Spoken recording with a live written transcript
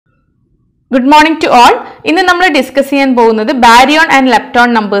Good morning to all. ഇന്ന് നമ്മൾ discuss ചെയ്യാൻ പോകുന്നത് ബാരിയോൺ ആൻഡ് ലെപ്റ്റോൺ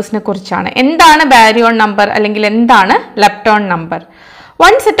നമ്പേഴ്സിനെ കുറിച്ചാണ്. എന്താണ് ബാരിയോൺ നമ്പർ അല്ലെങ്കിൽ എന്താണ് lepton number?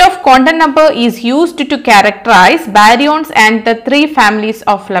 One set of quantum number is used to characterize baryons and the three families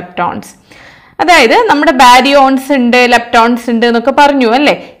of leptons. അതായത് നമ്മുടെ ബാരിയോൺസ് ഉണ്ട്, ലെപ്റ്റോൺസ് ഉണ്ട് എന്നൊക്കെ പറഞ്ഞു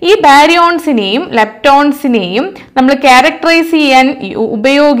അല്ലേ. ഈ ബാരിയോൺസിനെയും ലെപ്റ്റോൺസിനെയും നമ്മൾ ക്യാരക്ടറൈസ് ചെയ്യാൻ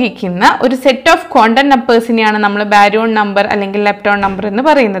ഉപയോഗിക്കുന്ന ഒരു സെറ്റ് ഓഫ് ക്വാണ്ടം നമ്പേഴ്സിനെയാണ് നമ്മൾ ബാരിയോൺ നമ്പർ അല്ലെങ്കിൽ ലെപ്റ്റോൺ നമ്പർ എന്ന്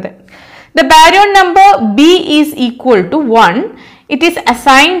പറയുന്നത്. The baryon number B is equal to 1. It is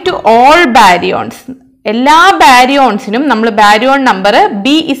assigned to all baryons. എല്ലാ ബാരിയോൺസിനും നമ്മൾ baryon number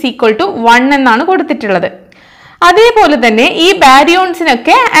B is equal to 1 എന്നാണ് കൊടുത്തിട്ടുള്ളത്. അതേപോലെ തന്നെ ഈ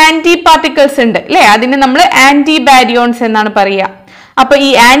ബാരിയോൺസിനൊക്കെ ആന്റി പാർട്ടിക്കിൾസ് ഉണ്ട് അല്ലേ, അതിന് നമ്മൾ ആന്റി ബാരിയോൺസ് എന്നാണ് പറയുക. അപ്പൊ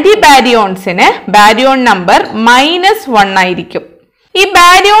ഈ ആന്റി ബാരിയോൺസിന് ബാരിയോൺ നമ്പർ -1 ആയിരിക്കും. ഈ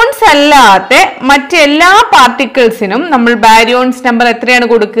ബാരിയോൺസ് അല്ലാത്ത മറ്റെല്ലാ പാർട്ടിക്കിൾസിനും നമ്മൾ ബാരിയോൺസ് നമ്പർ എത്രയാണ്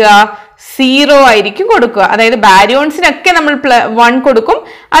കൊടുക്കുക? 0 ആയിരിക്കും കൊടുക്കുക. അതായത് ബാരിയോൺസിനൊക്കെ നമ്മൾ 1 കൊടുക്കും,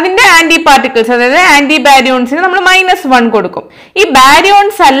 അതിന്റെ ആന്റി പാർട്ടിക്കിൾസ് അതായത് ആന്റി ബാരിയോൺസിന് നമ്മൾ -1 കൊടുക്കും. ഈ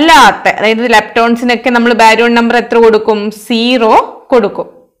ബാരിയോൺസ് അല്ലാത്ത അതായത് ലെപ്റ്റോൺസിനൊക്കെ നമ്മൾ ബാരിയോൺ നമ്പർ എത്ര കൊടുക്കും? 0 കൊടുക്കും.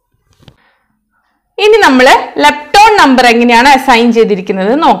 ഇനി നമ്മൾ ലെപ്റ്റോൺ നമ്പർ എങ്ങനെയാണ് അസൈൻ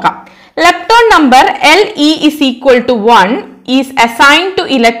ചെയ്തിരിക്കുന്നത് നോക്കാം. Lepton number Le is equal to 1 is assigned to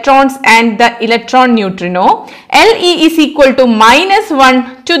electrons and the electron neutrino. Le is equal to -1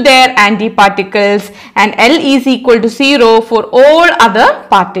 to their antiparticles and L is equal to 0 for all other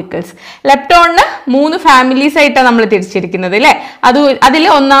particles. ലെപ്റ്റോണിന് 3 families ആയിട്ടാണ് നമ്മൾ തിരിച്ചിരിക്കുന്നത് അല്ലേ. അതിൽ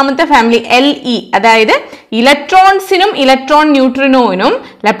ഒന്നാമത്തെ family Le, അതായത് ഇലക്ട്രോൺസിനും electron ന്യൂട്രിനോയിനും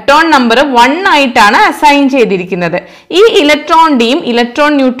lepton number 1 ആയിട്ടാണ് assign ചെയ്തിരിക്കുന്നത്. ഈ ഇലക്ട്രോണിന്റെയും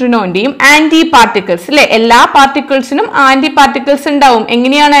electron ന്യൂട്രിനോന്റെയും anti particles അല്ലെ, എല്ലാ പാർട്ടിക്കിൾസിനും ആന്റി പാർട്ടിക്കിൾസ് ഉണ്ടാവും.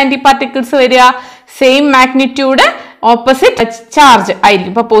 എങ്ങനെയാണ് ആന്റി പാർട്ടിക്കിൾസ് വരിക? സെയിം മാഗ്നിറ്റ്യൂഡ് ഓപ്പോസിറ്റ് ചാർജ്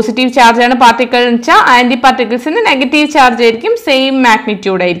ആയിരിക്കും. ഇപ്പൊ പോസിറ്റീവ് ചാർജ് ആണ് പാർട്ടിക്കിൾ എന്ന് വെച്ചാൽ ആന്റി പാർട്ടിക്കിൾസിന് നെഗറ്റീവ് ചാർജ് ആയിരിക്കും, സെയിം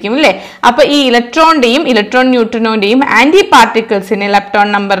മാഗ്നിറ്റ്യൂഡ് ആയിരിക്കും അല്ലെ. അപ്പൊ ഈ ഇലക്ട്രോണിന്റെയും ഇലക്ട്രോൺ ന്യൂട്രിനോന്റെയും ആന്റി പാർട്ടിക്കിൾസിന് ലെപ്റ്റോൺ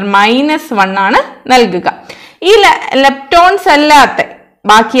നമ്പർ -1 ആണ് നൽകുക. ഈ ലെപ്റ്റോൺസ് അല്ലാത്ത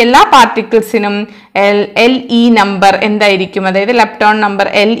ബാക്കി എല്ലാ പാർട്ടിക്കിൾസിനും Le നമ്പർ എന്തായിരിക്കും? അതായത് lepton number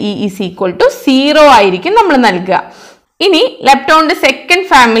Le is equal to 0 ആയിരിക്കും നമ്മൾ നൽകുക. ഇനി ലെപ്റ്റോണിന്റെ സെക്കൻഡ്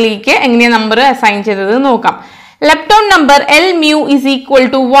ഫാമിലിക്ക് എങ്ങനെയാണ് നമ്പർ അസൈൻ ചെയ്തത് നോക്കാം. Lepton number L mu is equal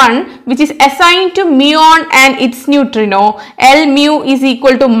to 1, which is assigned to muon and its neutrino. L mu is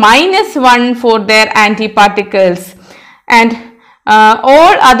equal to -1 for their antiparticles, and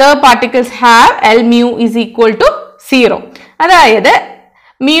all other particles have L mu is equal to 0. അതായത്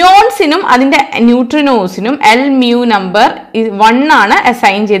മിയോൺസിനും അതിന്റെ ന്യൂട്രിനോസിനും L mu number 1 ആണ്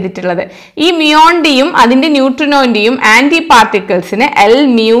assign ചെയ്തിട്ടുള്ളത്. ഈ മിയോണിന്റെയും അതിന്റെ ന്യൂട്രിനോന്റെയും anti പാർട്ടിക്കിൾസിന് L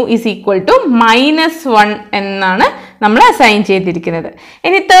mu is equal to -1 എന്നാണ് നമ്മൾ assign ചെയ്തിരിക്കുന്നത്.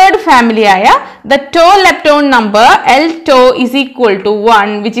 ഇനി തേർഡ് ഫാമിലി ആയ the tau lepton number L tau is equal to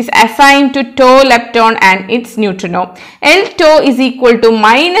 1, which is assigned to tau lepton and its neutrino. L tau is equal to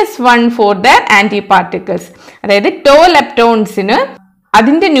 -1 for their anti particles. അതായത് tau leptonsന്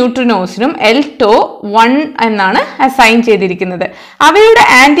അതിന്റെ ന്യൂട്രിനോസിനും L tau 1 എന്നാണ് assign ചെയ്തിരിക്കുന്നത്. അവയുടെ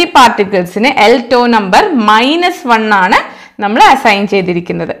anti പാർട്ടിക്കിൾസിന് L tau number -1 ആണ് നമ്മൾ assign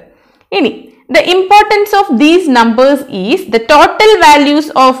ചെയ്തിരിക്കുന്നത്. ഇനി the importance of these numbers is the total values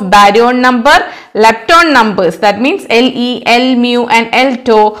of baryon number, lepton numbers, that means Le, L mu and L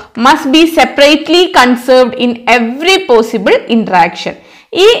tau must be separately conserved in every possible interaction.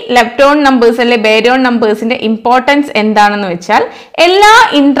 ഈ lepton numbers അല്ലെ baryon നമ്പേഴ്സിന്റെ importance എന്താണെന്ന് വെച്ചാൽ എല്ലാ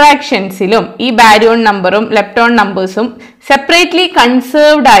ഇന്ററാക്ഷൻസിലും ഈ baryon നമ്പറും lepton നമ്പേഴ്സും separately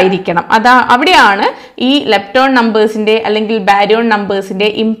conserved ആയിരിക്കണം. അവിടെയാണ് ഈ ലെപ്റ്റോൺ നമ്പേഴ്സിന്റെ അല്ലെങ്കിൽ ബാരിയോൺ നമ്പേഴ്സിന്റെ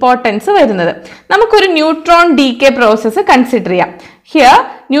ഇമ്പോർട്ടൻസ് വരുന്നത്. നമുക്കൊരു ന്യൂട്രോൺ ഡീകേ പ്രോസസ്സ് കൺസിഡർ ചെയ്യാം. Here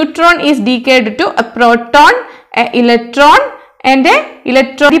neutron is ഡീകേഡ് to A proton, A electron and a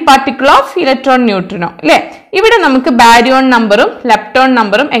electron particle of electron neutrino അല്ലേ. ഇവിടെ നമുക്ക് ബാരിയോൺ നമ്പറും ലെപ്റ്റോൺ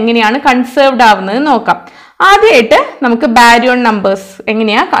നമ്പറും എങ്ങനെയാണ് കൺസേർവ്ഡ് ആവുന്നത് നോക്കാം. ആദ്യമായിട്ട് നമുക്ക് ബാരിയോൺ നമ്പർ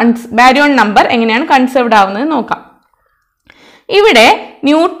എങ്ങനെയാണ് കൺസേർവ്ഡ് ആവുന്നത് നോക്കാം. ഇവിടെ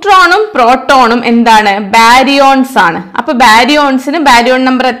ന്യൂട്രോണും പ്രോട്ടോണും എന്താണ്? ബാരിയോൺസ് ആണ്. അപ്പൊ ബാരിയോൺസിന് ബാരിയോൺ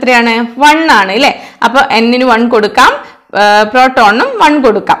നമ്പർ എത്രയാണ്? 1 ആണ് അല്ലെ. അപ്പൊ N-ന് 1 കൊടുക്കാം, പ്രോട്ടോണിനും 1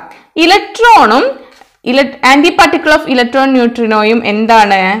 കൊടുക്കാം. ഇലക്ട്രോണും ആന്റി പാർട്ടിക്കിൾ ഓഫ് ഇലക്ട്രോൺ ന്യൂട്രിനോയും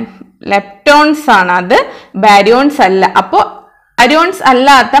എന്താണ്? ലെപ്റ്റോൺസ് ആണ്, അത് ബാരിയോൺസ് അല്ല. അപ്പോൾ ബാരിയോൺസ്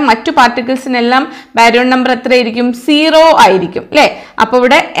അല്ലാത്ത മറ്റു പാർട്ടിക്കിൾസിനെല്ലാം ബാരിയോൺ നമ്പർ എത്രയായിരിക്കും? 0 ആയിരിക്കും അല്ലെ. അപ്പൊ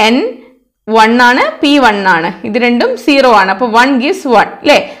ഇവിടെ N 1 ആണ്, P 1 ആണ്, ഇത് രണ്ടും 0 ആണ്. അപ്പൊ 1 gives 1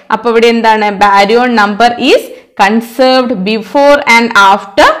 അല്ലെ. അപ്പൊ ഇവിടെ എന്താണ്? Baryon number is conserved before and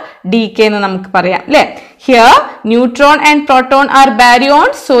after decay എന്ന് നമുക്ക് പറയാം അല്ലെ. Here neutron and proton are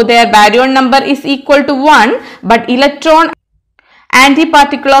baryons, so their baryon number is equal to 1, but electron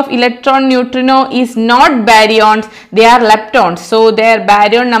antiparticle of electron neutrino is not baryons, they are leptons, so their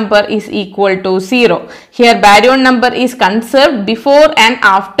baryon number is equal to 0. Here baryon number is conserved before and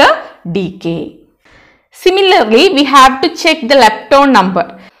after decay. Similarly, we have to check the lepton number.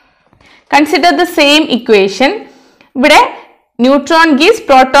 Consider the same equation. Here neutron gives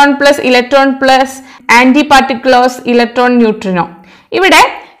proton plus electron plus antiparticle of electron neutrino. Here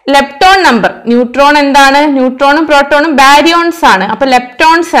lepton number, neutron എന്താണ്, ന്യൂട്രോണും പ്രോട്ടോണും baryons ആണ്. അപ്പൊ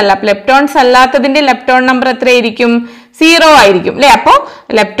leptons അല്ല, leptons അല്ലാത്തതിന്റെ lepton number എത്രയായിരിക്കും? 0 ആയിരിക്കും അല്ലെ. അപ്പോൾ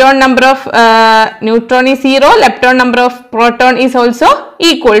lepton number of neutron is 0, lepton number of proton is also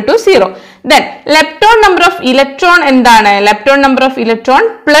equal to 0. Then lepton number of electron എന്താണ്? lepton number of electron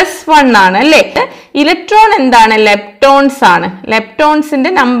 +1 ആണ് അല്ലേ. ഇലക്ട്രോൺ എന്താണ്? ലെപ്റ്റോൺസ് ആണ്.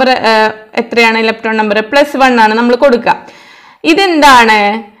 ലെപ്റ്റോൺസിന്റെ നമ്പർ എത്രയാണ്? ലെപ്റ്റോൺ നമ്പർ +1 ആണ് നമ്മൾ കൊടുക്കുക. ഇതെന്താണ്?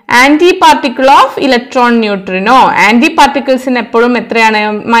 ആന്റിപാർട്ടിക്കിൾ ഓഫ് ഇലക്ട്രോൺ ന്യൂട്രിനോ. ആന്റിപാർട്ടിക്കിൾസിന് എപ്പോഴും എത്രയാണ്?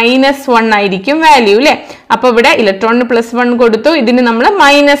 -1 ആയിരിക്കും വാല്യൂ അല്ലെ. അപ്പൊ ഇവിടെ ഇലക്ട്രോണിന് +1 കൊടുത്തു, ഇതിന് നമ്മൾ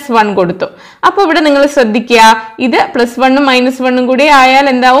 -1 കൊടുത്തു. അപ്പൊ ഇവിടെ നിങ്ങൾ ശ്രദ്ധിക്കുക, ഇത് +1ഉം -1ഉം കൂടി ആയാൽ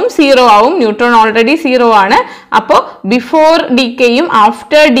എന്താവും? 0 ആവും. ന്യൂട്രോൺ ഓൾറെഡി 0 ആണ്. അപ്പോൾ ബിഫോർ ഡിക്കേയും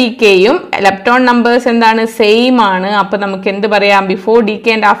ആഫ്റ്റർ ഡിക്കേയും ലെപ്റ്റോൺ നമ്പേഴ്സ് എന്താണ്? സെയിം ആണ്. അപ്പൊ നമുക്ക് എന്ത് പറയാം? Before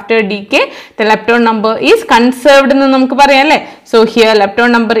decay and after decay the lepton number is conserved എന്ന് നമുക്ക് പറയാം അല്ലെ. So here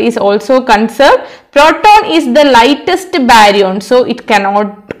lepton number is also conserved. Proton is the lightest baryon, so it cannot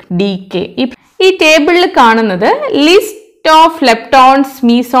decay. ഈ ടേബിളിൽ കാണുന്നത് list of leptons,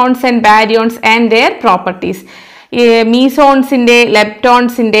 mesons and baryons and their properties. മീസോൺസിന്റെ,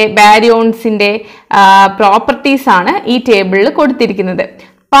 ലെപ്റ്റോൺസിന്റെ, ബാരിയോൺസിന്റെ properties ആണ് ഈ ടേബിളിൽ കൊടുത്തിരിക്കുന്നത്.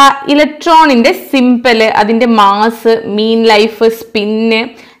 ഇലക്ട്രോണിന്റെ സിംപല്, അതിന്റെ മാസ്, മീൻ ലൈഫ്, സ്പിന്ന്,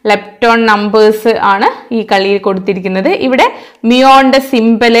 ലെപ്റ്റോൺ നമ്പേഴ്സ് ആണ് ഈ കളിയിൽ കൊടുത്തിരിക്കുന്നത്. ഇവിടെ മിയോണിന്റെ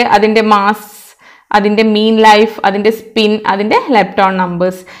സിംബല്, അതിന്റെ മാസ്, അതിന്റെ മീൻ ലൈഫ്, അതിന്റെ സ്പിൻ, അതിന്റെ lepton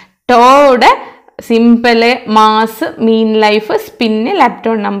numbers. ടോയുടെ symbol, mass, mean life, spin,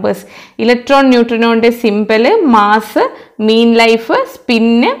 lepton numbers. Electron ന്യൂട്രിനോന്റെ symbol, mass, mean life,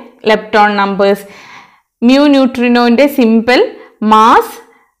 spin, lepton numbers. Mu ന്യൂട്രിനോന്റെ symbol, mass,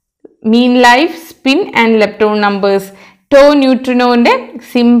 mean life, spin and lepton numbers. To ന്യൂട്രിനോന്റെ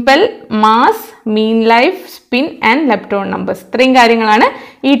simple, mass, mean life, spin and lepton numbers. ഇത്രയും കാര്യങ്ങളാണ്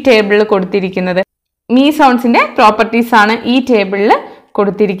ഈ ടേബിളിൽ കൊടുത്തിരിക്കുന്നത്. മീസോൺസിന്റെ properties ആണ് ഈ ടേബിളിൽ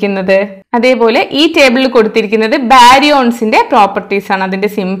കൊടുത്തിരിക്കുന്നത്. അതേപോലെ ഈ ടേബിളിൽ കൊടുത്തിരിക്കുന്നത് ബാരിയോൺസിന്റെ പ്രോപ്പർട്ടീസ് ആണ്. അതിന്റെ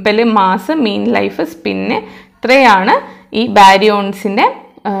സിംപിൾ, മാസ്, മീൻ ലൈഫ്, സ്പിന്ന്, ഇത്രയാണ് ഈ ബാരിയോൺസിന്റെ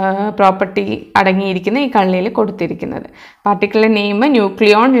പ്രോപ്പർട്ടി അടങ്ങിയിരിക്കുന്ന ഈ കള്ളിയിൽ കൊടുത്തിരിക്കുന്നത്. പാർട്ടിക്കിളിന്റെ name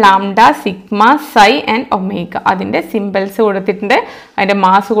nucleon, lambda, sigma, psi and omega. അതിന്റെ സിംബൽസ് കൊടുത്തിട്ടുണ്ട്, അതിന്റെ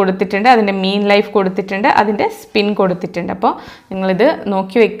മാസ് കൊടുത്തിട്ടുണ്ട്, അതിന്റെ മീൻ ലൈഫ് കൊടുത്തിട്ടുണ്ട്, അതിന്റെ സ്പിൻ കൊടുത്തിട്ടുണ്ട്. അപ്പോൾ നിങ്ങളിത്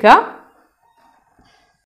നോക്കി വെക്കുക.